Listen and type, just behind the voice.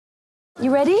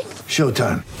You ready?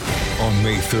 Showtime. On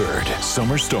May 3rd,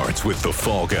 summer starts with The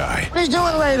Fall Guy. Let's do it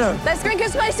later. Let's drink a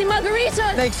spicy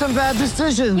margarita. Make some bad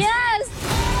decisions. Yes.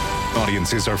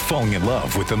 Audiences are falling in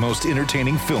love with the most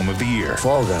entertaining film of the year.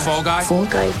 Fall Guy. Fall Guy? Fall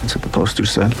Guy. That's what the poster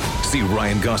said. See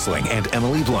Ryan Gosling and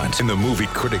Emily Blunt in the movie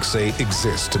critics say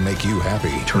exists to make you happy.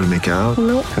 Trying to make it out?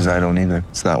 Nope. Because I don't either.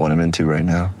 It's not what I'm into right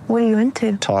now. What are you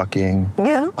into? Talking.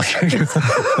 Yeah.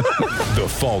 The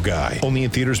Fall Guy. Only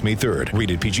in theaters May 3rd.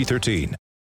 Rated PG-13.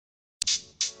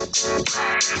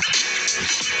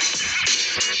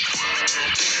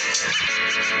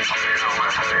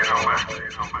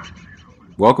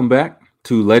 Welcome back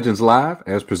to Legends Live,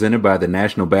 as presented by the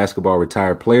National Basketball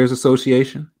Retired Players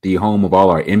Association, the home of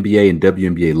all our NBA and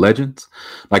WNBA legends.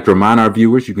 I'd like to remind our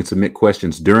viewers you can submit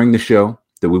questions during the show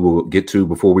that we will get to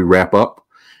before we wrap up.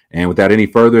 And without any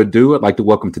further ado, I'd like to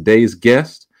welcome today's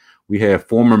guest. We have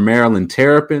former Maryland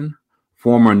Terrapin,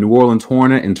 former New Orleans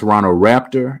Hornet and Toronto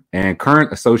Raptor, and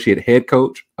current associate head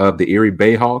coach of the Erie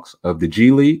Bayhawks of the G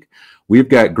League. We've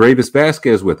got Greivis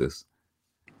Vasquez with us.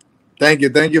 Thank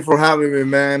you for having me,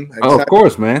 man. Oh, of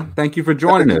course, man. Thank you for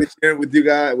joining us. Here with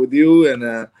you,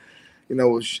 and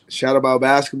shout about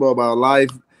basketball, about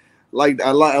life. I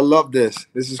love this.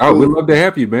 This is cool. We'd love to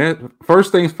have you, man.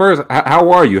 First things first. How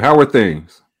are you? How are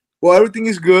things? Well, everything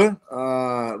is good.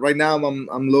 Right now,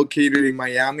 I'm located in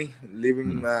Miami,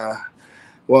 living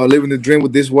the dream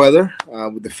with this weather,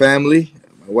 with the family,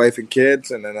 my wife and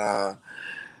kids, and then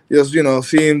just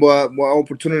seeing what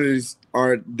opportunities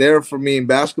are there for me in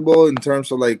basketball in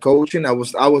terms of like coaching. I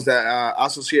was the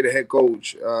associated head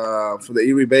coach for the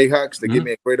Erie Bayhawks. They gave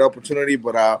me a great opportunity,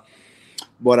 but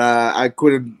I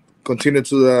couldn't continue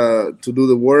to do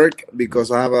the work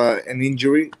because I have an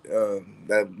injury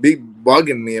that big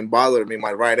bugging me and bothering me,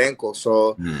 my right ankle.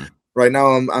 So right now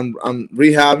I'm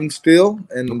rehabbing still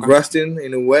and resting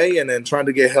in a way, and then trying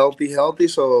to get healthy.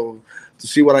 So to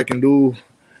see what I can do.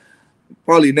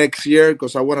 Probably next year,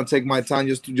 because I want to take my time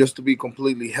just to be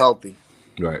completely healthy.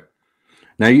 Right.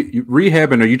 Now, you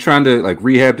rehabbing? Are you trying to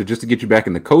rehab to get you back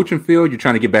in the coaching field? You're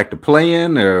trying to get back to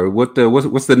playing, or what's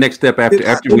the next step after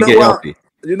we get healthy?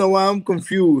 You know what? I'm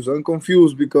confused.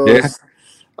 Because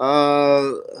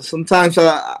sometimes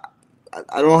I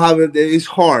don't have it. It's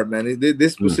hard, man.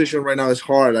 This position right now is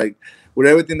hard. Like with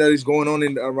everything that is going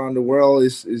on around the world,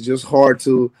 it's just hard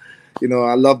to.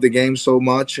 I love the game so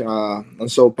much. I'm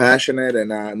so passionate, and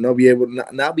not be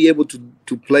able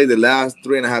to play the last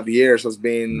 3.5 years has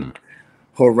been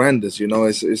horrendous.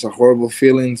 It's a horrible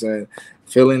feeling,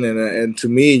 and to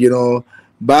me,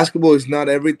 basketball is not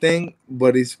everything,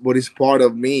 but it's part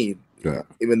of me. Yeah.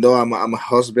 Even though I'm a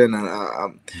husband, and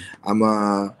I'm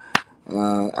a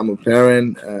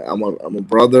parent, I'm a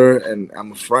brother, and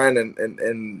I'm a friend,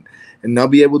 and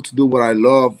not be able to do what I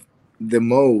love the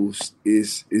most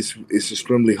is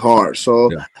extremely hard. So,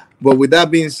 But with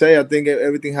that being said, I think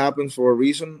everything happens for a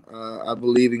reason. I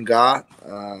believe in God.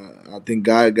 I think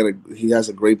God He has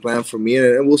a great plan for me,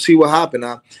 and we'll see what happens.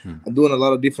 I'm doing a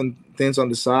lot of different things on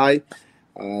the side.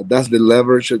 That's the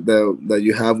leverage that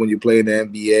you have when you play in the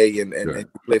NBA and you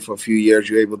play for a few years.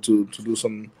 You're able to do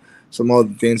some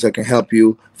other things that can help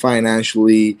you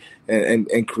financially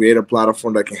and create a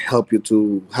platform that can help you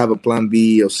to have a plan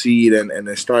B or C and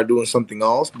then start doing something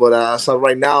else. But so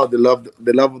right now, the love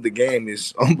of the game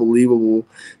is unbelievable,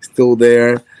 still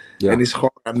there, and it's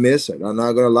hard. I miss it. I'm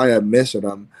not gonna lie, I miss it.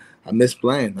 I miss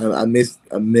playing. I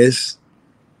miss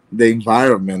the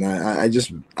environment. I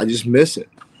just miss it.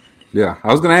 Yeah,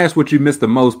 I was gonna ask what you miss the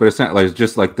most, but it's not like it's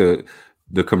just like the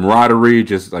camaraderie,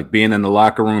 just like being in the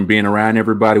locker room, being around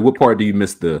everybody. What part do you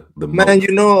miss the most? Man,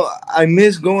 I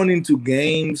miss going into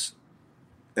games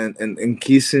and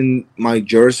kissing my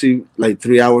jersey like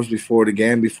 3 hours before the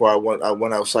game, before I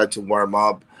went outside to warm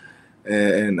up.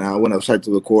 And I went outside to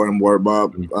the court and warm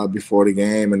up before the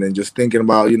game, and then just thinking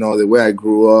about, the way I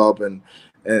grew up and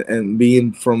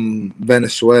being from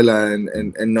Venezuela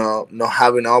and not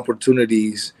having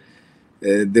opportunities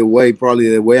the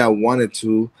way I wanted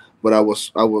to. But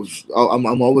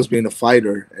I'm always being a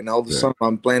fighter, and all of a sudden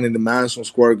I'm playing in the Madison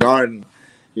Square Garden,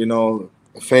 a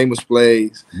famous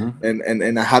place,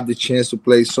 and I have the chance to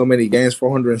play so many games,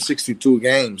 462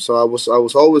 games. So I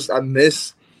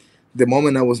miss the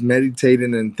moment I was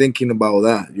meditating and thinking about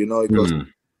that, because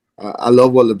I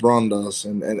love what LeBron does,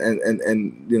 and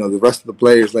the rest of the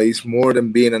players. Like, it's more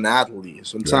than being an athlete.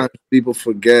 Sometimes people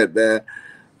forget that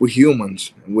we're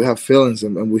humans and we have feelings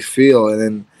and we feel,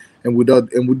 and we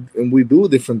do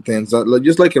different things,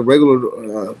 just like a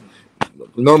regular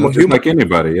normal just human, like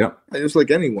anybody, just like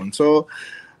anyone. So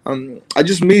I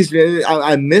just miss.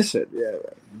 I miss it. Yeah.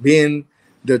 Being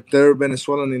the third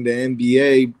Venezuelan in the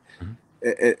NBA,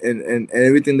 and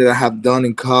everything that I have done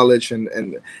in college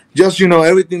and just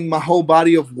everything, my whole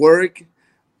body of work.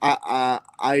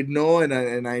 I know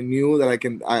and I knew that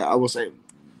I was able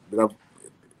that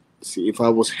see if I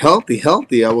was healthy,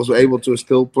 I was able to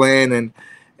still playing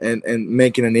and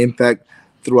making an impact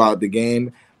throughout the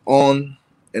game, on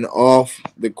and off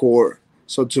the court.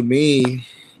 So to me,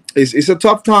 it's a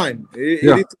tough time. It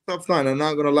is a tough time. I'm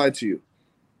not gonna lie to you.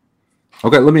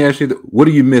 Okay, let me ask you: what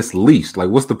do you miss least? Like,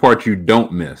 what's the part you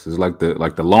don't miss? Is like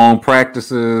the long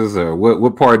practices, or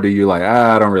what part do you like?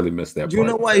 I don't really miss that. You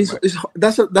know what?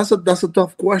 That's a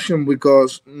tough question,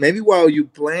 because maybe while you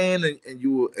playing and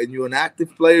you're an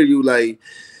active player, you like,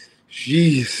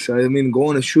 jeez, I mean,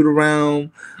 going to shoot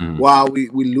around while we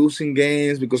losing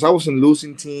games, because I was in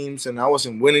losing teams and I was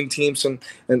in winning teams, and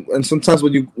sometimes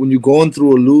when you're going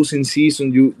through a losing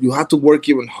season, you have to work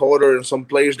even harder, and some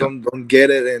players don't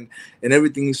get it, and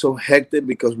everything is so hectic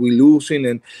because we're losing,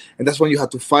 and that's when you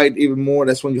have to fight even more.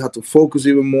 That's when you have to focus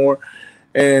even more,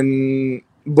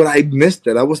 but I missed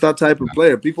it. I was that type of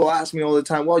player. People ask me all the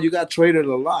time, well, you got traded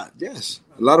a lot. Yes,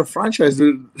 a lot of franchises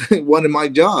wanted my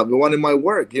job. They wanted my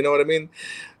work. You know what I mean?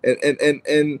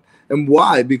 And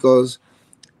why? Because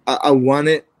I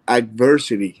wanted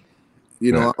adversity.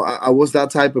 You know, I was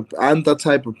that type of. I'm that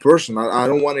type of person. I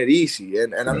don't want it easy.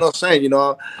 And I'm not saying,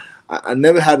 I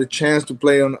never had a chance to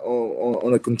play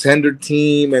on a contender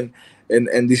team and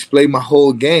display my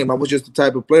whole game. I was just the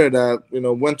type of player that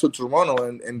went to Toronto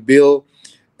and built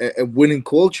a winning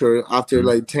culture after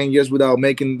like 10 years without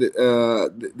making the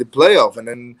playoff, and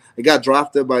then I got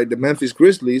drafted by the Memphis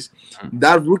Grizzlies.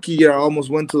 That rookie year, I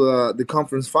almost went to the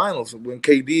conference finals when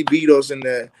KD beat us in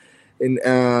the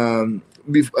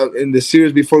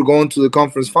series before going to the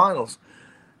conference finals.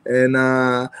 And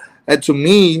to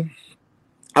me,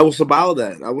 I was about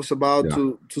that. I was about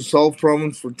to solve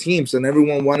problems for teams, and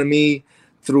everyone wanted me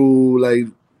through like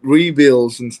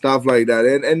rebuilds and stuff like that.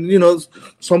 And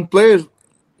some players,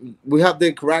 we have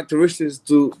the characteristics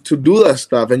to do that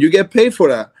stuff, and you get paid for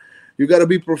that. You got to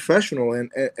be professional,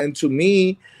 and to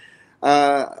me,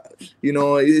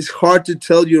 it's hard to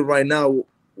tell you right now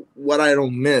what I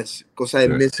don't miss, because I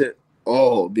miss it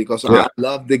all, because I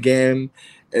love the game,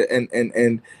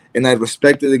 and I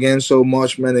respected the game so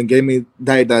much, man, and gave me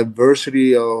that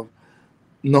diversity of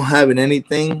not having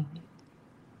anything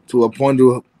to a point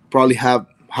to probably have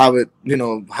it,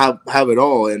 have it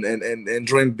all, and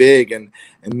dream big, and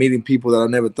meeting people that I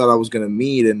never thought I was gonna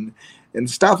meet, and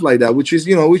stuff like that, which is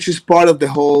part of the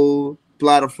whole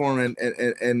platform and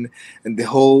the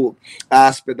whole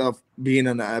aspect of being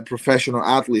a professional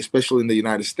athlete, especially in the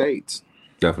United States.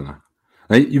 Definitely.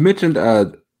 Now, you mentioned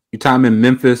your time in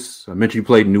Memphis. I mentioned you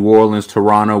played in New Orleans,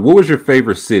 Toronto. What was your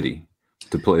favorite city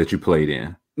to play that you played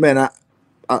in? Man,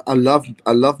 I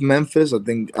love Memphis. I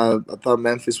think I thought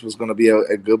Memphis was going to be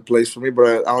a good place for me,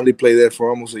 but I only played there for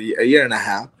almost a year and a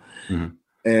half.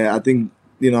 And I think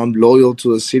I'm loyal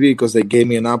to the city because they gave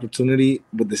me an opportunity.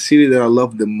 But the city that I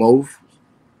loved the most,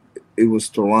 it was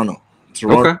Toronto.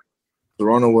 Okay.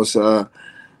 Toronto was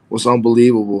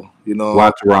unbelievable.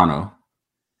 Why Toronto?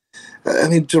 I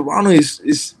mean, Toronto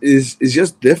is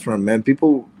just different, man. We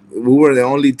were the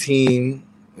only team.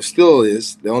 Still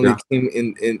is the only team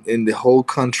in the whole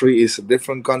country. It's a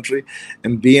different country,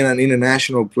 and being an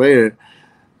international player,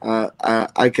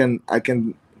 I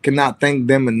cannot thank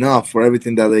them enough for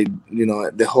everything that they,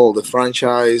 the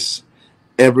franchise,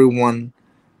 everyone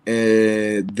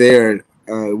there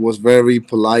was very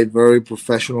polite, very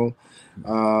professional.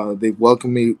 They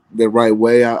welcomed me the right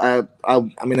way. I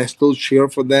mean, I still cheer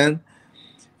for them.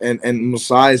 And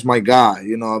Masai is my guy.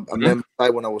 I met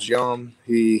Masai when I was young.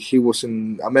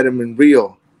 I met him in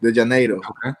Rio de Janeiro,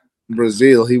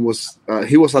 Brazil. He was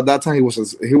at that time he was a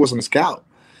scout,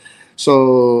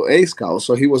 a scout.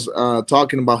 So he was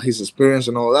talking about his experience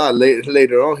and all that.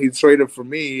 Later on, he traded for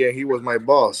me, and he was my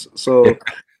boss. So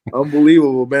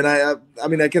unbelievable, man. I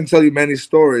mean, I can tell you many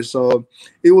stories. So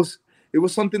it was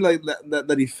something like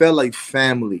that he felt like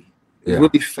family. It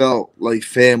really felt like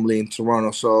family in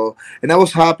Toronto. So, and I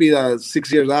was happy that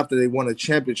 6 years after they won a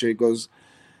championship, because,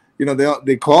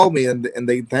 they called me and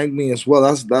they thanked me as well.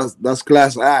 That's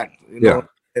class act,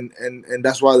 and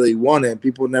that's why they won it.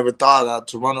 People never thought that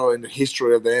Toronto in the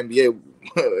history of the NBA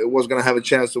it was gonna have a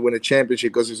chance to win a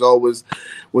championship, because it's always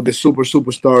what the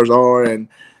superstars are, and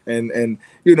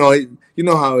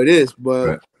how it is,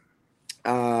 but.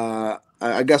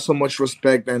 I got so much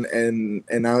respect and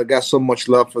I got so much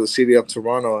love for the city of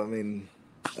Toronto. I mean,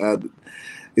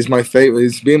 it's my favorite.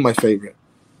 It's been my favorite.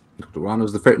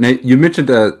 Toronto's the favorite. Now, you mentioned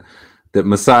that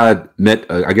Masai met,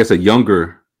 I guess, a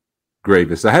younger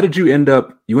Gravis. So how did you end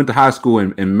up? You went to high school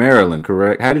in Maryland,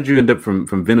 correct? How did you end up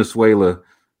from Venezuela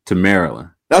to Maryland?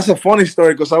 That's a funny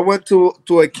story because I went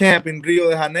to a camp in Rio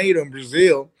de Janeiro in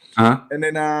Brazil. Uh-huh. And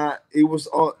then it was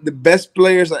the best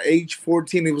players at age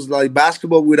 14. It was like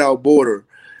basketball without border.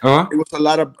 Uh-huh. It was a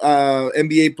lot of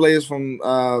NBA players from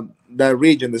that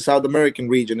region, the South American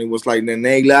region. It was like Nene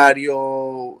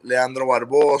Hilario, Leandro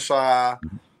Barbosa.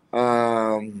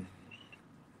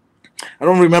 I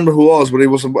don't remember who else, but it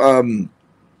was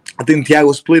I think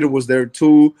Thiago Splitter was there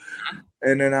too,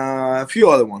 and then a few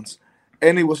other ones.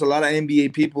 And it was a lot of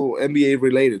NBA people, NBA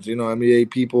related,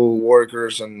 NBA people,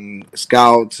 workers and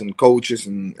scouts and coaches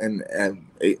and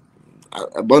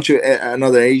a bunch of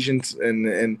another agents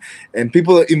and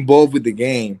people involved with the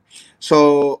game.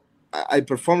 So I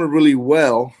performed really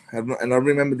well. And I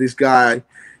remember this guy,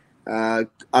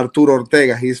 Arturo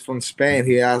Ortega, he's from Spain.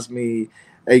 He asked me,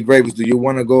 "Hey, Graves, do you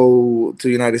want to go to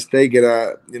the United States, get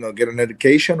an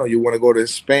education, or you want to go to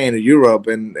Spain or Europe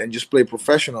and just play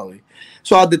professionally?"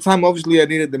 So at the time, obviously, I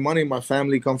needed the money. My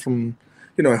family come from,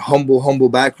 a humble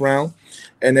background.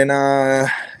 And then,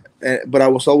 but I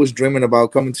was always dreaming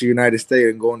about coming to the United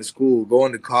States and going to school,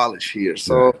 going to college here.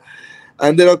 So I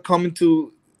ended up coming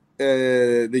to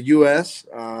the U.S.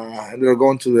 I ended up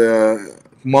going to the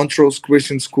Montrose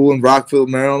Christian School in Rockville,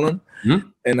 Maryland. Mm-hmm.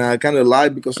 And I kind of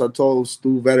lied because I told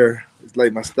Stu Vetter, it's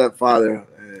like my stepfather,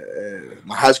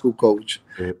 my high school coach.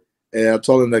 Mm-hmm. I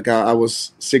told him that I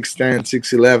was 6'10",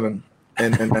 6'11",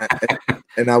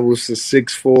 and I was a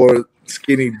 6'4",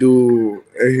 skinny dude.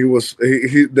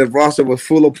 The roster was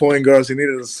full of point guards. He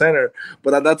needed a center,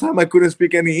 but at that time I couldn't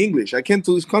speak any English. I came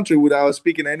to this country without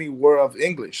speaking any word of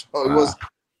English. So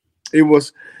it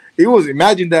was.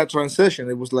 Imagine that transition.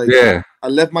 It was like I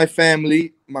left my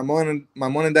family. My mom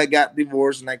and dad got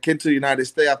divorced, and I came to the United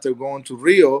States after going to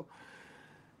Rio.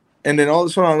 And then all of a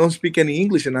sudden, I don't speak any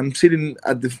English, and I'm sitting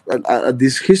at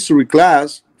this history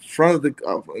class in front of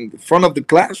the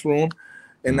classroom,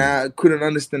 and I couldn't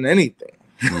understand anything.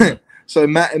 Mm-hmm. So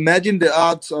imagine the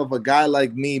odds of a guy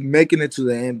like me making it to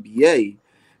the NBA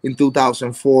in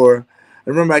 2004. I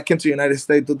remember I came to the United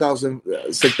States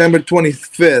September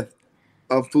 25th.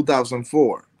 Of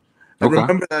 2004. I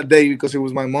remember that day because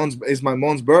it's my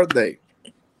mom's birthday.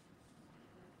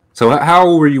 So how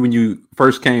old were you when you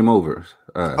first came over?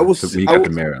 To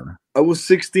Maryland. I was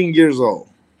 16 years old.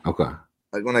 Okay.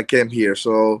 Like when I came here.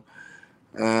 So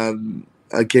I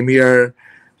came here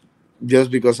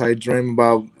just because I dreamed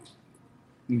about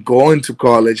going to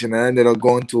college, and I ended up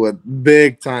going to a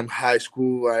big time high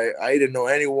school. I didn't know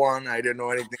anyone. I didn't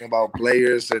know anything about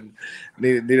players, and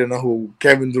didn't know who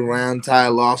Kevin Durant, Ty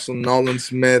Lawson, Nolan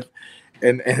Smith,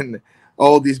 and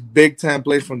all these big time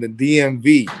players from the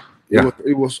DMV. Yeah.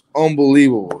 It was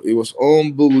unbelievable. It was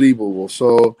unbelievable.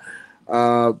 So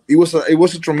it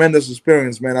was a tremendous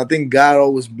experience, man. I think God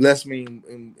always blessed me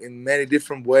in many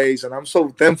different ways, and I'm so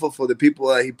thankful for the people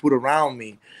that He put around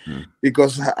me,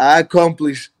 because I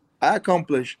accomplished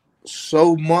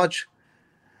so much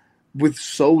with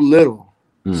so little.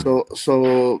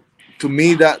 So to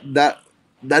me that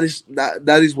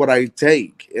is what I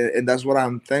take, and that's what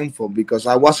I'm thankful, because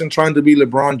I wasn't trying to be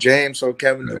LeBron James or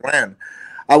Kevin Durant.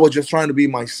 I was just trying to be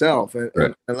myself, and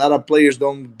a lot of players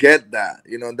don't get that.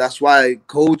 That's why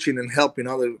coaching and helping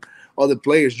other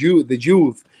players, the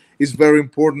youth, is very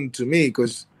important to me,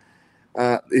 because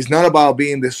it's not about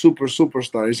being the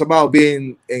superstar. It's about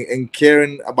being and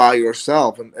caring about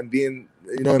yourself and being,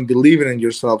 and believing in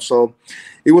yourself. So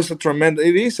it is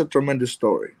a tremendous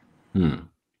story.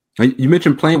 You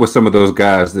mentioned playing with some of those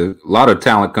guys. A lot of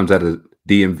talent comes out of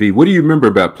DMV. What do you remember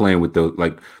about playing with those,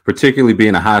 like particularly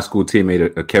being a high school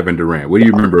teammate of Kevin Durant? What do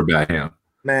you remember about him?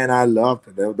 Man, I loved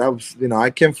it. That was, I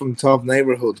came from tough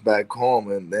neighborhoods back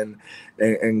home,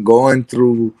 and going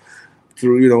through,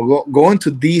 going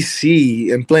to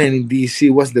DC and playing in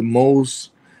DC was the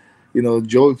most,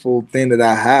 joyful thing that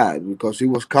I had, because it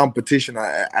was competition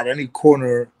at any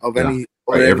corner of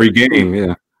every game.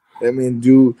 Yeah, I mean,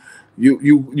 you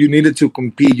needed to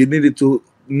compete. You needed to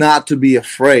not to be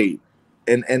afraid.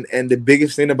 And the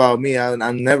biggest thing about me,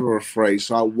 I'm never afraid.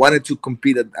 So I wanted to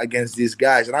compete against these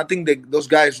guys, and I think that those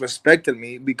guys respected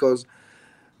me because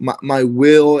my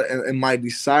will and my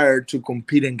desire to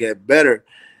compete and get better.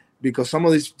 Because some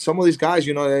of these guys,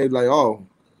 they're like, "Oh,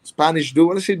 Spanish dude,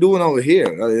 what is he doing over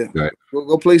here? Right.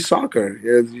 Go play soccer.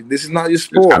 This is not your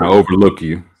sport." Kind of overlook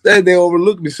you. They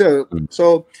overlook me. So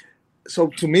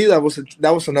to me, that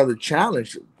was another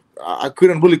challenge. I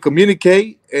couldn't really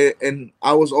communicate, and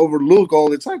I was overlooked all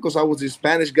the time because I was this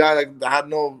Spanish guy that had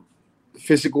no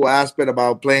physical aspect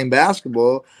about playing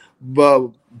basketball, but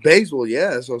baseball,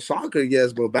 yes, or soccer,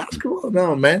 yes, but basketball,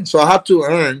 no, man. So I had to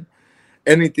earn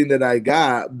anything that I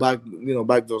got back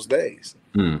those days.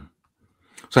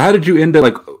 So how did you end up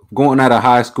like going out of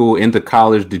high school into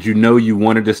college? Did you know you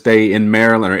wanted to stay in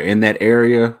Maryland or in that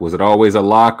area? Was it always a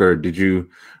lock, or were you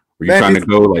trying to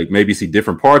go like maybe see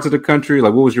different parts of the country?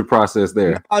 Like what was your process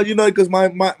there? Because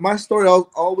my story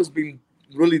always been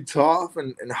really tough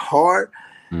and hard.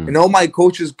 And all my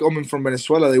coaches coming from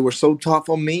Venezuela, they were so tough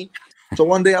on me. So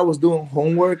one day I was doing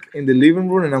homework in the living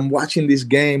room and I'm watching this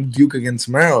game, Duke against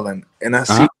Maryland, and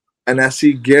I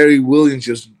see Gary Williams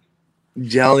just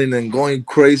yelling and going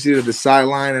crazy to the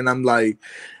sideline, and I'm like,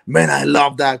 man, I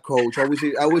love that coach. I wish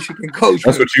he can coach.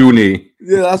 That's me. what you need.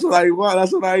 Yeah, that's what I want.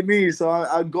 That's what I need. So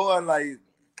I go and like,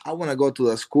 I want to go to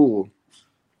the school.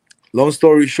 Long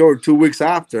story short, 2 weeks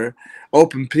after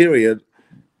open period,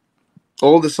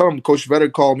 all of a sudden, Coach Vedder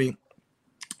called me.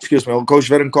 Coach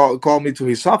Vedder called me to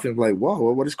his office. I'm like,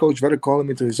 whoa, what is Coach Vedder calling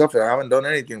me to his office? I haven't done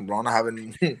anything wrong. I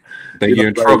haven't. They get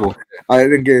in trouble. I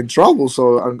didn't get in trouble.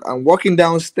 So I'm walking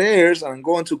downstairs and I'm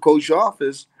going to Coach's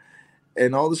office,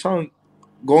 and all of a sudden,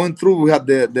 going through, we have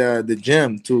the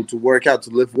gym to work out,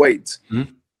 to lift weights,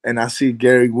 and I see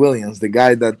Gary Williams, the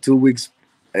guy that 2 weeks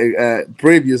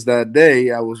previous that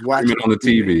day I was watching on the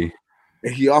TV.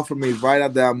 He offered me right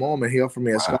at that moment. He offered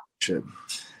me a scholarship.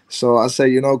 So I said,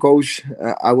 Coach,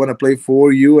 I want to play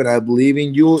for you, and I believe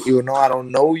in you. Even though I don't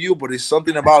know you, but it's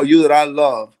something about you that I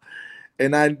love.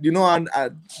 And I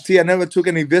never took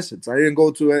any visits. I didn't go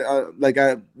to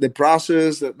the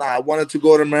process. I wanted to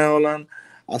go to Maryland.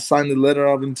 I signed the letter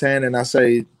of intent, and I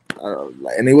say,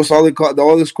 and it was all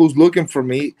the schools looking for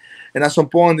me. And at some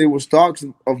point, there was talks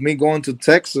of me going to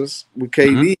Texas with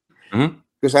KD.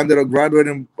 Because I ended up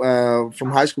graduating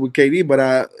from high school with KD, but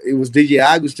it was DJ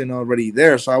Agustin already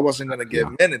there, so I wasn't going to get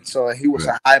minutes. So he was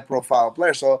a high-profile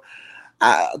player. So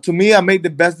to me, I made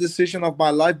the best decision of my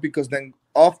life, because then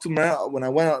when I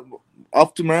went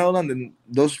off to Maryland, and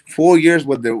those 4 years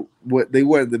they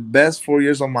were the best 4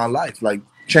 years of my life. Like,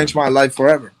 changed my life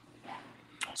forever.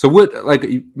 So what, like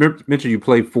you mentioned, you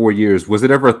played 4 years. Was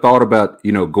it ever thought about,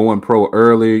 going pro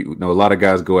early? A lot of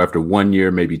guys go after 1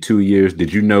 year, maybe 2 years.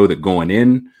 Did you know that going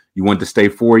in, you wanted to stay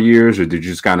 4 years, or did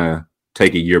you just kind of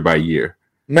take it year by year?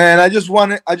 Man, I just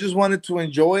wanted to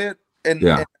enjoy it. And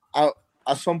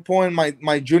at some point,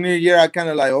 my junior year, I kind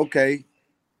of like, okay,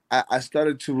 I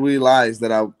started to realize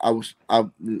that I was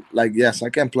like, yes, I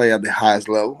can play at the highest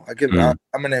level.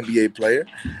 I'm an NBA player,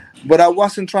 but I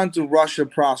wasn't trying to rush the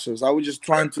process. I was just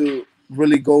trying to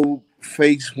really go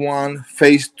phase 1,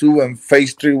 phase 2, and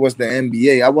phase 3 was the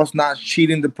NBA. I was not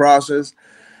cheating the process.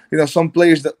 Some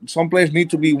players need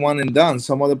to be one and done.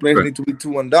 Some other players need to be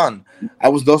 2 and done. I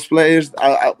was those players.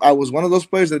 I was one of those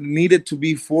players that needed to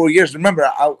be 4 years.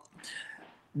 Remember,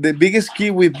 the biggest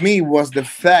key with me was the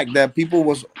fact that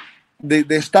people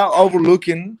they start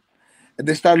overlooking, and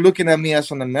they start looking at me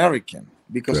as an American,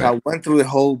 because I went through the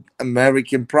whole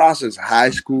American process: high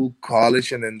school,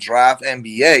 college, and then draft,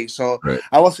 NBA. So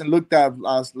I wasn't looked at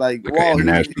as like an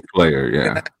international player.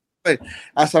 Yeah.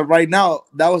 As of right now,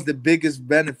 that was the biggest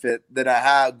benefit that I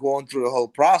had going through the whole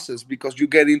process, because you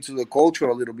get into the culture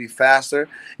a little bit faster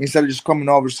instead of just coming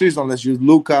overseas, unless you're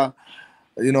Luka.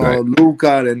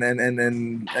 Luka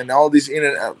and all these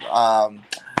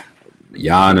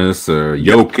Giannis or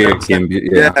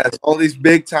Jokic, all these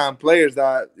big time players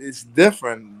that it's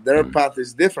different. Their path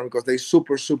is different because they're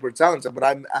super, super talented.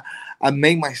 But I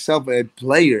made myself a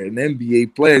player, an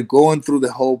NBA player, going through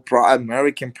the whole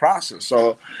American process.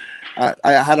 So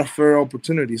I had a fair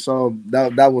opportunity. So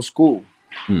that was cool.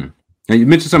 And you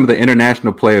mentioned some of the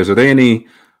international players. Are there any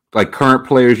like current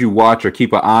players you watch or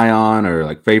keep an eye on, or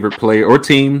like favorite player or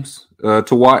teams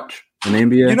to watch in the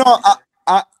NBA?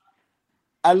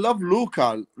 I love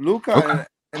Luka.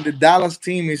 And the Dallas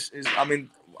team is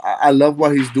I love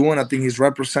what he's doing. I think he's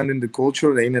representing the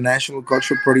culture, the international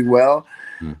culture, pretty well.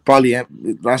 Probably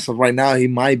as of right now, he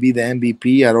might be the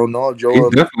MVP. I don't know. Joel, he's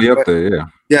definitely up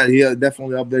there. Yeah,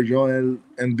 definitely up there. Joel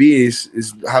Embiid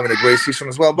is having a great season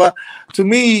as well. But to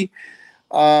me,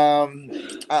 I'm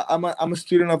a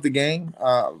student of the game.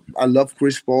 I love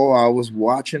Chris Paul. I was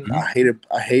watching. I hated.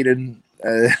 I hate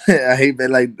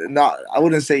that. I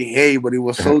wouldn't say hate, but it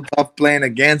was so tough playing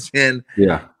against him.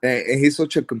 Yeah, and he's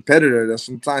such a competitor that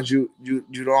sometimes you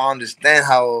don't understand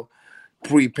how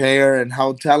prepared and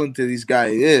how talented this guy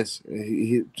is.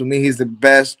 To me, he's the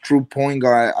best true point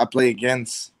guard I play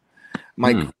against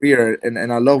my career,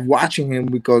 and I love watching him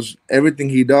because everything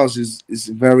he does is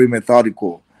very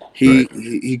methodical.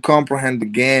 He comprehends the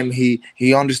game.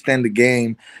 He understands the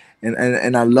game.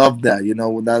 And I love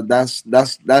that,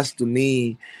 that's to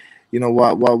me,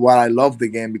 what I love the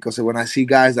game, because when I see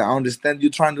guys that understand,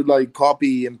 you're trying to like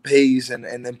copy and paste and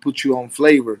then put your own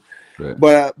flavor.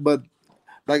 Right. But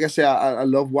like I said, I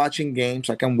love watching games.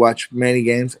 I can watch many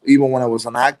games, even when I was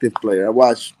an active player. I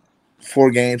watched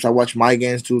 4 games. I watched my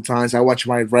games 2 times. I watched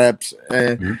my reps,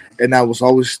 and I was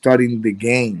always studying the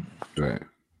game. Right.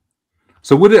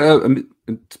 So, what?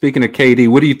 Speaking of KD,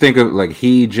 what do you think of like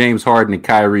James Harden, and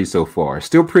Kyrie so far?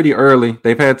 Still pretty early.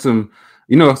 They've had some,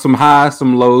 some highs,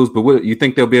 some lows, but what you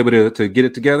think they'll be able to get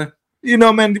it together?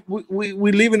 Man,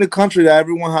 we live in a country that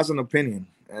everyone has an opinion,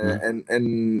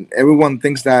 and everyone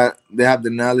thinks that they have the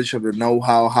knowledge or the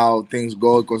know-how how things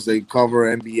go because they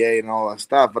cover NBA and all that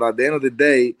stuff. But at the end of the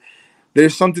day,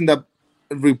 there's something that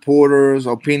reporters,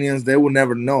 opinions, they will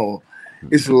never know.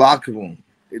 It's the locker room.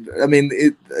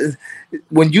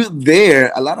 When you're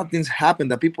there, a lot of things happen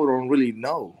that people don't really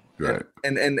know. Right.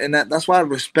 And that's why I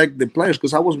respect the players,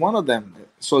 because I was one of them.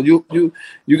 So you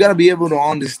got to be able to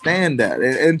understand that.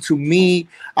 And to me,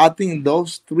 I think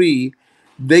those 3,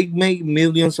 they make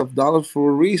millions of dollars for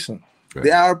a reason. Right.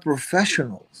 They are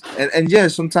professionals. And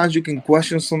yes, sometimes you can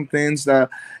question some things that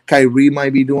Kyrie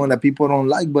might be doing that people don't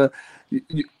like, but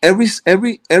every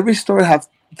story has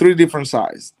 3 different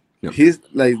sides. Yep.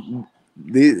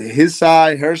 His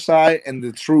side, her side, and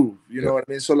the truth. You know what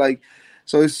I mean? So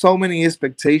there's so many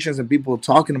expectations and people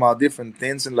talking about different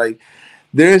things, and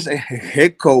there's a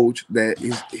head coach that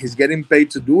he's getting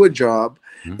paid to do a job,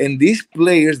 and these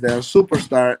players that are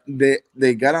superstar,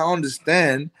 they gotta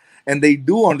understand, and they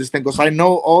do understand because I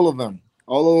know all of them,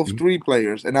 all of those 3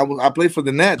 players, and I played for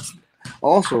the Nets,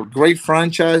 also great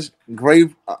franchise, great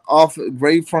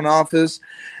front office.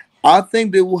 I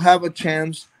think they will have a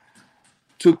chance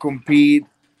to compete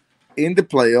in the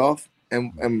playoff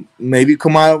and maybe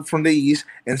come out from the East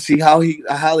and see how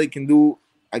they can do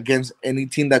against any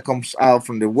team that comes out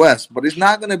from the West. But it's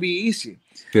not going to be easy.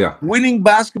 Yeah, winning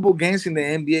basketball games in the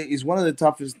NBA is one of the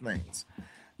toughest things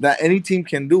that any team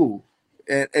can do.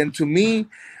 And to me,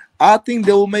 I think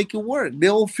they will make it work. They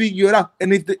will figure it out.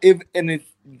 And if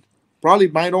probably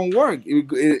might don't work,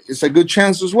 it's a good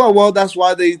chance as well. Well, that's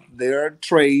why there are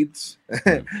trades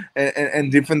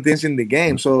and different things in the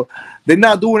game. So they're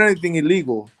not doing anything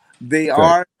illegal. They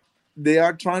are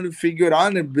trying to figure it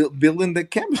out and building the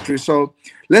chemistry. So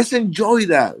let's enjoy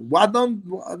that.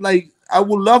 I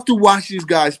would love to watch these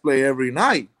guys play every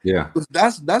night. Yeah,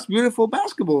 that's beautiful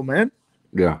basketball, man.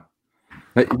 Yeah,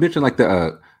 you mentioned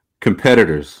the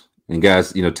competitors and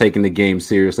guys, taking the game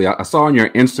seriously. I saw on your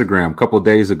Instagram a couple of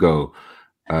days ago,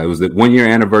 it was the 1-year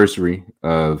anniversary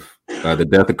of the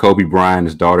death of Kobe Bryant,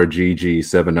 his daughter Gigi,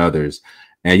 7 others,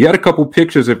 and you had a couple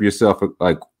pictures of yourself.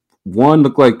 One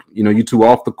looked like you 2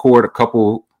 off the court, a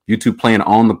couple you 2 playing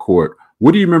on the court.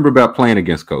 What do you remember about playing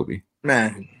against Kobe?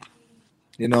 Man,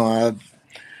 and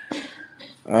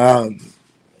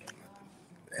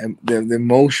the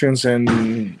emotions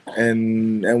and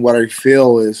what I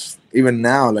feel is even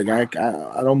now, I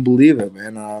don't believe it,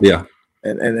 man.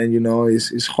 And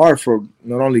it's hard for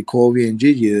not only Kobe and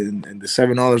Gigi and the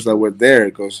 7 others that were there,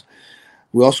 because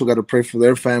we also got to pray for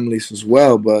their families as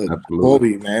well. But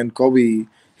absolutely. Kobe,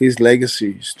 his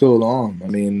legacy is still on. I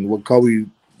mean, what Kobe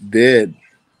did,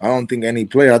 I don't think any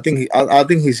player. I think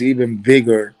he's even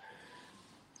bigger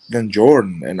than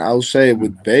Jordan. And I'll say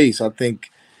with base, I think.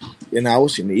 And I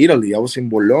was in Italy. I was in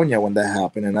Bologna when that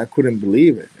happened, and I couldn't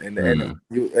believe it. And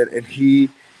he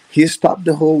stopped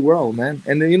the whole world, man.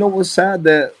 And then what's sad,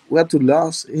 that we had to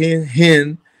lose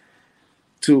him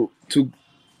to.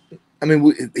 I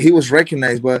mean, he was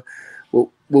recognized, but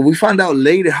we found out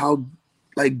later how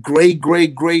great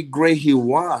he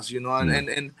was,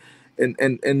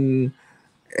 and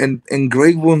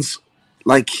great ones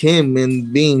like him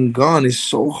and being gone is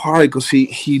so hard because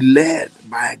he led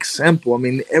by example. I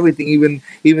mean, everything,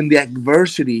 even the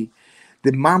adversity,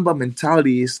 the Mamba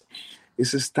mentality is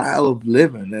a style of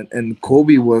living, and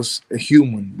Kobe was a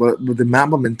human, but the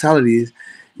Mamba mentality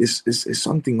is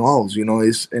something else,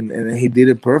 and he did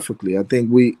it perfectly. I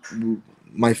think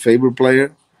my favorite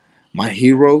player, my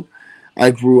hero,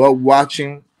 I grew up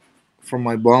watching. From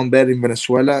my born bed in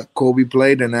Venezuela, Kobe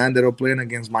played, and I ended up playing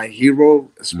against my hero.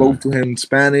 Spoke to him in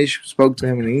Spanish, spoke to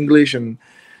him in English, and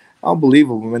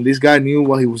unbelievable, man. This guy knew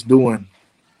what he was doing.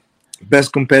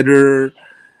 Best competitor,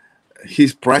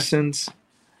 his presence,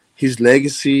 his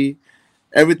legacy,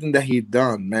 everything that he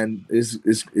done, man, is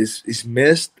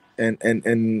missed,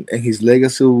 and his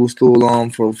legacy will still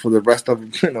on for the rest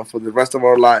of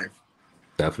our life.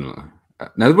 Definitely.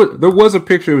 Now, there was a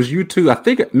picture. It was you 2. I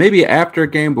think maybe after a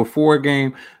game, before a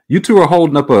game, you 2 are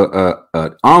holding up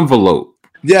an envelope.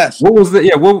 Yes. What was that?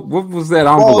 Yeah. What was that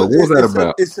envelope? What was that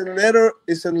about? It's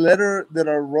a letter that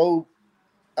I wrote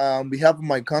on behalf of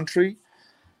my country,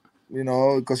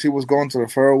 because he was going to the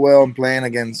farewell and playing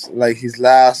against like his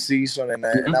last season, and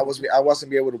I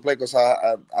wasn't be able to play because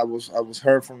I was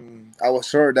hurt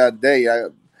that day,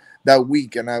 that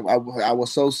week, and I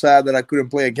was so sad that I couldn't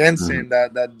play against him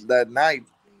that night.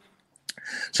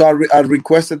 So I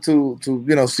requested to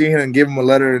see him and give him a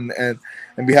letter and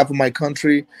on behalf of my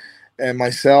country and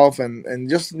myself, and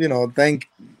just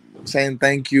saying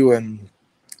thank you and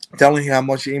telling him how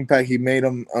much impact he made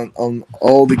on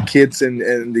all the kids and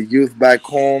the youth back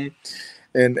home,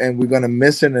 and we're gonna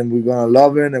miss him, and we're gonna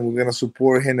love him, and we're gonna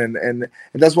support him, and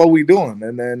that's what we're doing,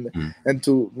 and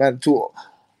to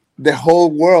the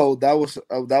whole world, that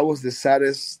was the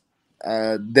saddest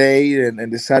day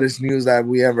and the saddest news that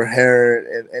we ever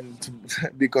heard,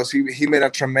 because he made a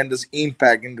tremendous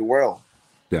impact in the world.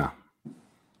 Yeah,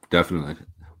 definitely.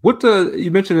 What you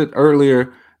mentioned it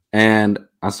earlier, and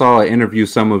I saw an interview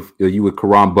some of you with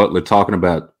Caron Butler talking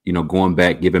about going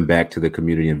back, giving back to the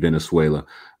community in Venezuela.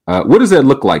 What does that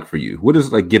look like for you? What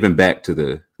does like giving back to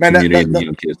the community and the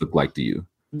young kids look like to you?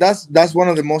 That's one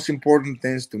of the most important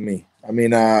things to me. I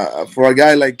mean, for a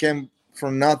guy like him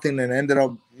from nothing and ended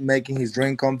up making his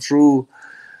dream come true,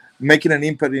 making an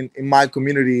impact in my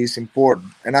community is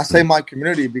important. And I say my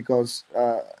community because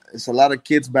it's a lot of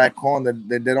kids back home that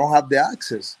they don't have the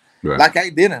access. Right. Like I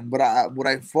didn't, but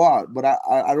I fought. But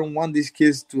I don't want these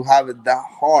kids to have it that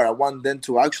hard. I want them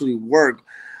to actually work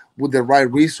with the right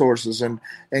resources and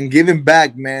giving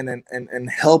back, man, and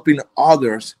helping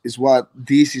others is what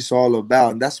this is all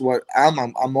about. And that's what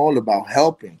I'm all about,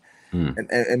 helping.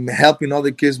 And helping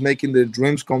other kids making their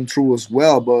dreams come true as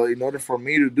well. But in order for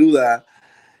me to do that,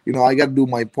 I got to do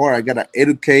my part. I got to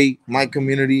educate my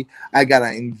community. I got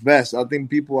to invest. I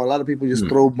think a lot of people just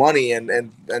throw money and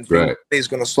think it's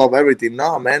going to solve everything.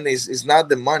 No, man, it's not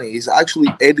the money. It's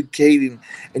actually educating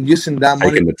and using that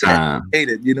money to educate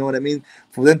it. You know what I mean?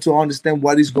 For them to understand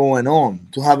what is going on,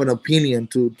 to have an opinion,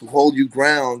 to hold your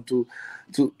ground, to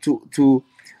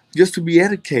just to be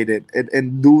educated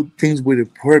and do things with a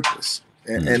purpose.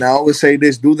 And I always say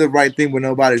this: do the right thing when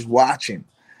nobody's watching.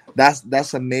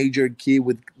 That's a major key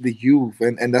with the youth,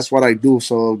 and that's what I do.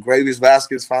 So Gravis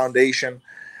Vasquez Foundation,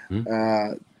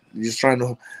 just trying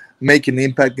to make an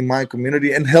impact in my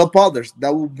community and help others.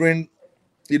 That will bring,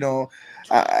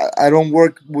 I don't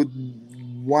work with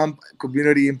one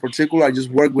community in particular. I just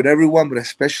work with everyone, but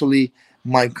especially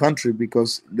my country,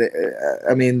 because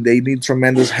they need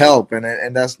tremendous help,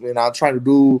 and that's I try to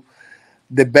do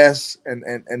the best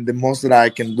and the most that I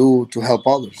can do to help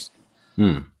others.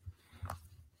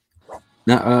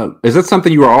 Now, is that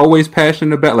something you were always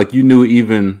passionate about? Like you knew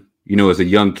even, as a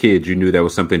young kid, you knew that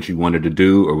was something you wanted to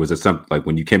do? Or was it something like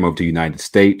when you came over to the United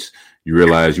States, you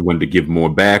realized you wanted to give more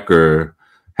back? Or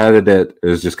how did that,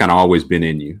 it's just kind of always been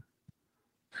in you?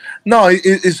 No,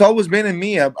 it's always been in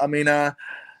me.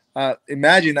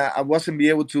 Imagine I wasn't be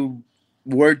able to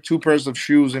wear 2 pairs of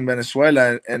shoes in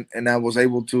Venezuela, and I was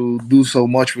able to do so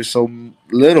much with so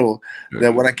little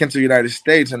that when I came to the United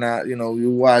States and you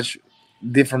watch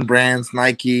different brands,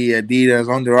 Nike,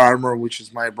 Adidas, Under Armour, which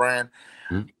is my brand.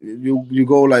 You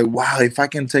go like, wow, if I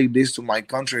can take this to my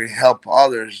country and help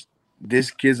others,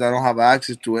 these kids that don't have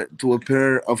access to it, to a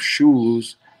pair of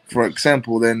shoes, for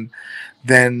example,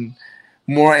 then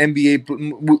more NBA.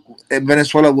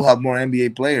 Venezuela will have more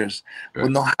NBA players,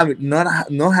 but not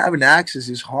having access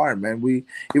is hard, man.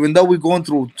 Even though we're going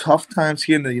through tough times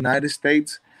here in the United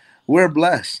States, we're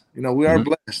blessed. We are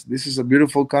blessed. This is a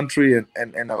beautiful country,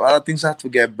 and a lot of things have to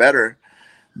get better,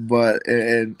 but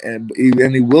and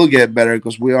it will get better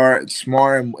because we are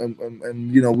smart and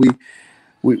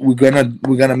we're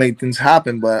gonna make things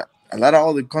happen. But a lot of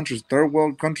other countries, third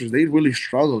world countries, they really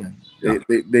struggling.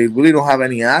 They really don't have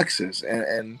any access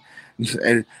and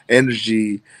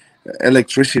energy,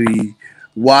 electricity,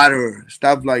 water,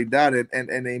 stuff like that.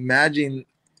 And imagine,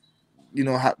 you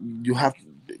have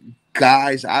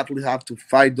athletes have to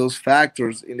fight those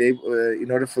factors in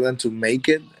order for them to make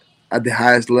it at the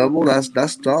highest level.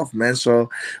 That's tough, man. So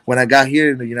when I got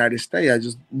here in the United States, I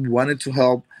just wanted to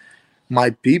help my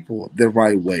people the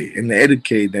right way and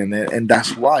educate them, and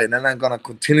that's why. And then I'm gonna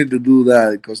continue to do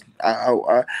that because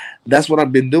I that's what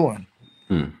I've been doing.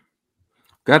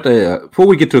 Before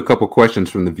we get to a couple questions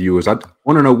from the viewers, I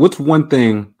want to know what's one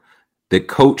thing that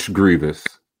Coach Grievous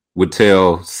would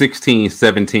tell 16,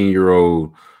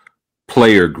 17-year-old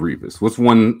player Grievous? What's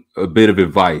a bit of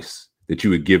advice that you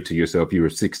would give to yourself if you were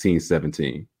 16,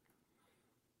 17?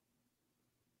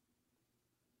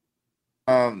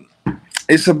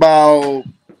 It's about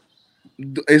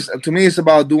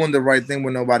doing the right thing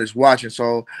when nobody's watching.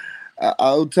 So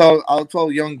I'll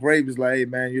tell young Graves, like, hey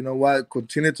man, you know what?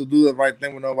 Continue to do the right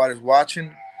thing when nobody's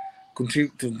watching,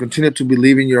 continue to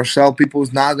believe in yourself. People's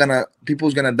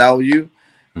gonna doubt you.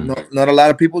 Not a lot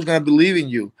of people's gonna believe in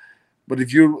you. But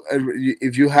if you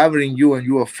have it in you and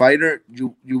you're a fighter,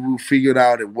 you will figure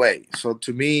out a way. So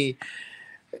to me,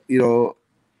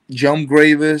 John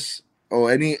Gravis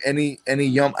or any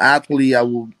young athlete, I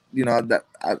will that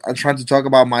I'm trying to talk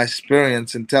about my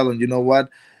experience and tell them, you know what,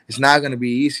 it's not going to be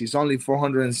easy. It's only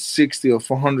 460 or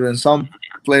 400 and some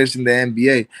players in the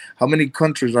NBA. How many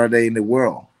countries are there in the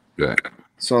world? Right.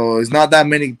 So it's not that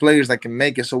many players that can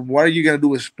make it. So what are you going to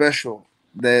do special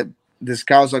that the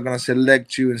scouts are going to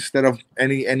select you instead of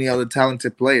any other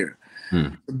talented player?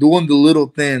 Doing the little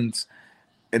things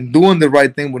and doing the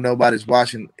right thing when nobody's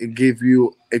watching, it gives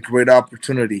you a great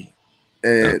opportunity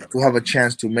to have a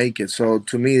chance to make it. So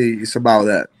to me, it's about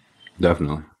that.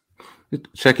 Definitely.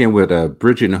 Check in with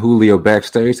Bridget and Julio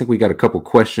backstage. I think we got a couple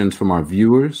questions from our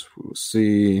viewers. We'll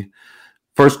see.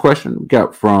 First question we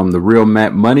got from the real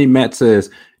Matt Money. Matt says,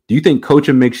 do you think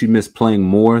coaching makes you miss playing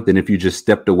more than if you just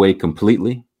stepped away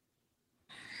completely?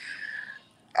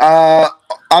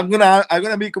 I'm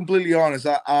gonna be completely honest.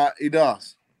 It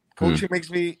does. Coaching makes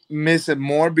me miss it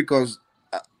more because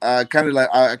I kind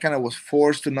of was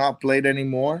forced to not play it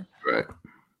anymore. Right.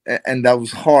 And that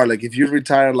was hard. Like if you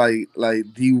retire like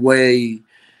D-Wade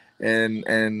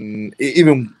and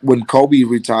even when Kobe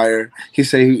retired, he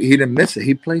said he didn't miss it.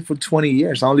 He played for 20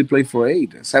 years. I only played for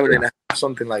 7 and a half,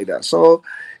 something like that. So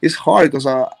it's hard because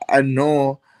I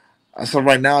know. So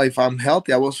right now, if I'm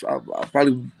healthy, I was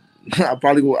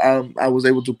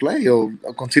able to play or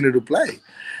continue to play.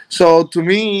 So to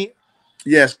me,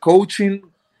 yes, coaching,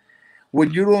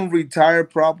 when you don't retire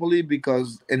properly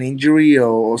because an injury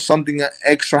or something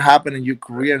extra happened in your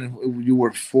career and you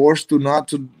were forced to not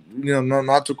to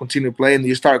continue playing, and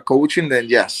you start coaching, then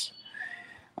yes,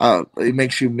 it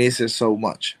makes you miss it so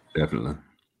much. Definitely.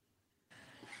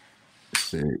 Let's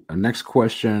see. Our next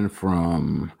question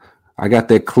from I got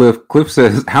that Cliff. Cliff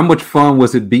says, how much fun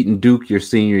was it beating Duke your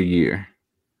senior year?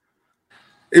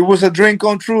 It was a dream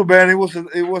come true, man. It was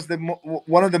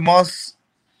one of the most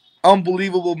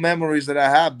unbelievable memories that I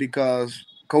have because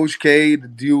Coach K, the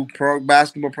Duke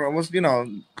basketball program was,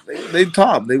 they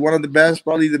top. They one of the best,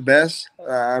 probably the best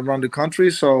around the country.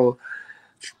 So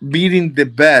beating the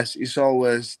best is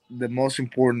always the most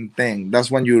important thing.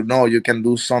 That's when you know you can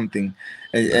do something,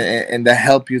 and that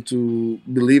help you to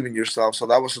believe in yourself. So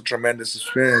that was a tremendous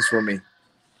experience for me.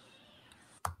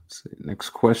 Let's see,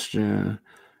 next question.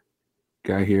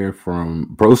 Guy here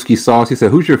from Broski Sauce. He said,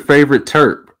 who's your favorite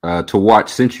Terp to watch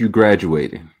since you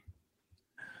graduated?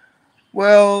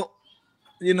 Well,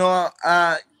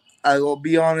 I will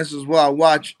be honest as well. I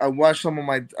watch some of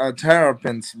my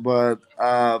Terrapins, but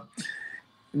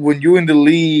when you're in the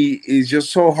league, it's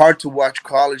just so hard to watch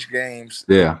college games.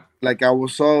 Yeah. Like I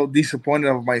was so disappointed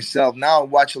of myself. Now I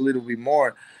watch a little bit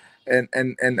more. And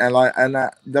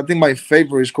I think my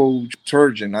favorite is Coach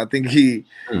Turgeon. I think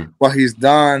what he's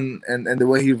done and the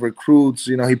way he recruits,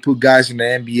 he put guys in the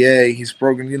NBA, his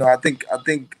program, I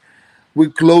think we're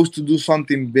close to do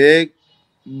something big,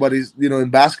 but it's, in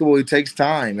basketball it takes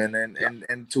time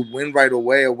and to win right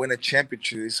away or win a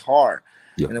championship is hard.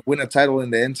 Yeah. And to win a title in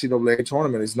the NCAA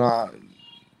tournament is not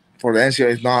for the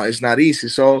NCAA, it's not easy.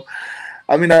 So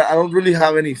I mean, I don't really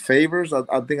have any favors.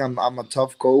 I think I'm a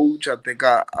tough coach. I think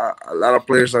a lot of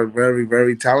players are very,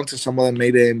 very talented. Some of them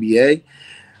made the NBA,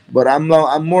 but I'm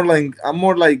more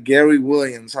like Gary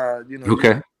Williams.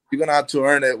 Okay. You're gonna have to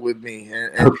earn it with me,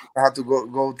 and you have to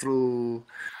go through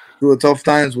the tough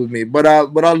times with me. But I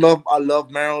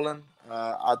love Maryland.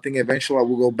 I think eventually I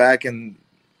will go back and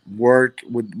work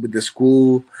with the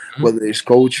school, whether it's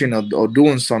coaching or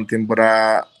doing something. But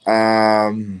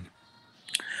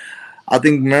I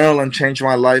think Maryland changed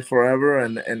my life forever,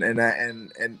 and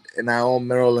I owe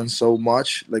Maryland so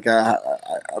much. Like I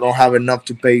don't have enough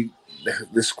to pay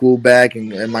the school back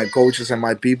and my coaches and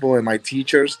my people and my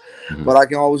teachers, but I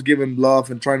can always give them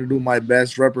love and trying to do my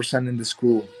best representing the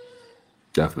school.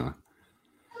 Definitely.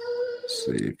 Let's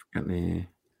see if we got any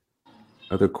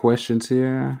other questions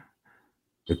here.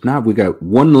 If not, we got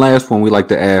one last one we like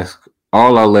to ask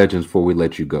all our legends before we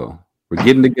let you go. We're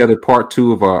getting together part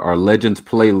 2 of our Legends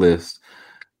playlist,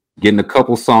 getting a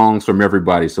couple songs from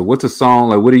everybody. So what's a song,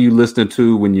 like what are you listening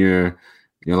to when you're,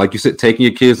 like you said, taking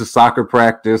your kids to soccer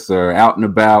practice or out and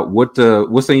about? What's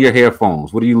in your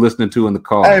headphones? What are you listening to in the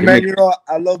car? Hey, man,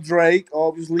 I love Drake,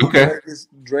 obviously. Okay.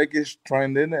 Drake is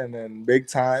trending and big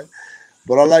time.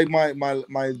 But I like my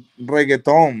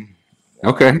reggaeton.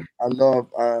 Okay.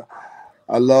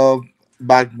 I love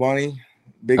Bad Bunny,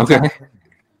 big time.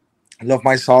 I love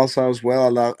my salsa as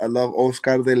well. I love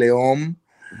Oscar de Leon.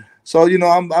 So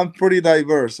I'm pretty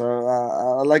diverse.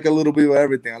 I like a little bit of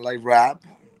everything. I like rap,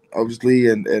 obviously,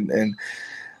 and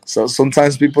so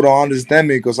sometimes people don't understand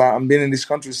me because I'm been in this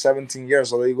country 17 years.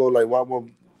 So they go like, "What? Well,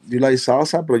 you like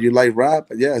salsa, but you like rap?"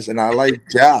 Yes, and I like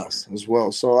jazz as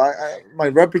well. So my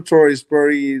repertoire is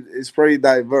pretty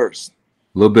diverse.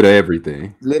 A little bit of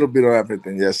everything. A little bit of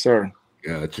everything. Yes, sir.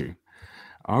 Got you.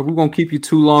 All right, we won't keep you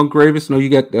too long, Gravis. I know you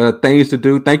got things to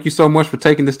do. Thank you so much for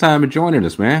taking this time and joining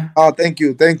us, man. Oh, thank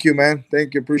you, man.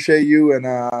 Thank you, appreciate you, and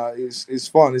it's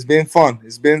fun. It's been fun.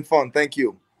 Thank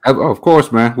you. Of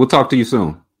course, man. We'll talk to you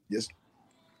soon. Yes.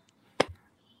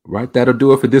 Right, that'll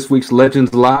do it for this week's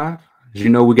Legends Live. As you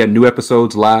know, we got new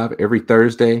episodes live every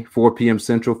Thursday, 4 p.m.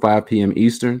 Central, 5 p.m.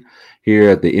 Eastern, here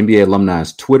at the NBA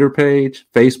Alumni's Twitter page,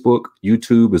 Facebook,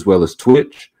 YouTube, as well as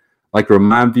Twitch. I'd like to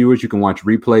remind viewers you can watch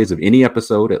replays of any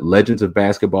episode at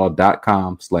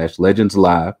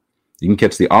legendsofbasketball.com/legendslive. You can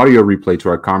catch the audio replay to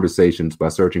our conversations by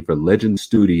searching for Legend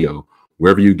Studio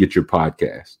wherever you get your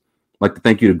podcast. I'd like to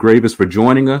thank you to Gravis for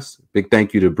joining us. Big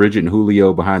thank you to Bridget and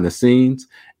Julio behind the scenes,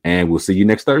 and we'll see you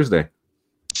next Thursday.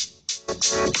 How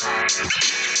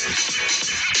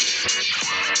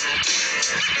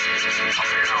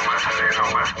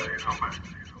you doing?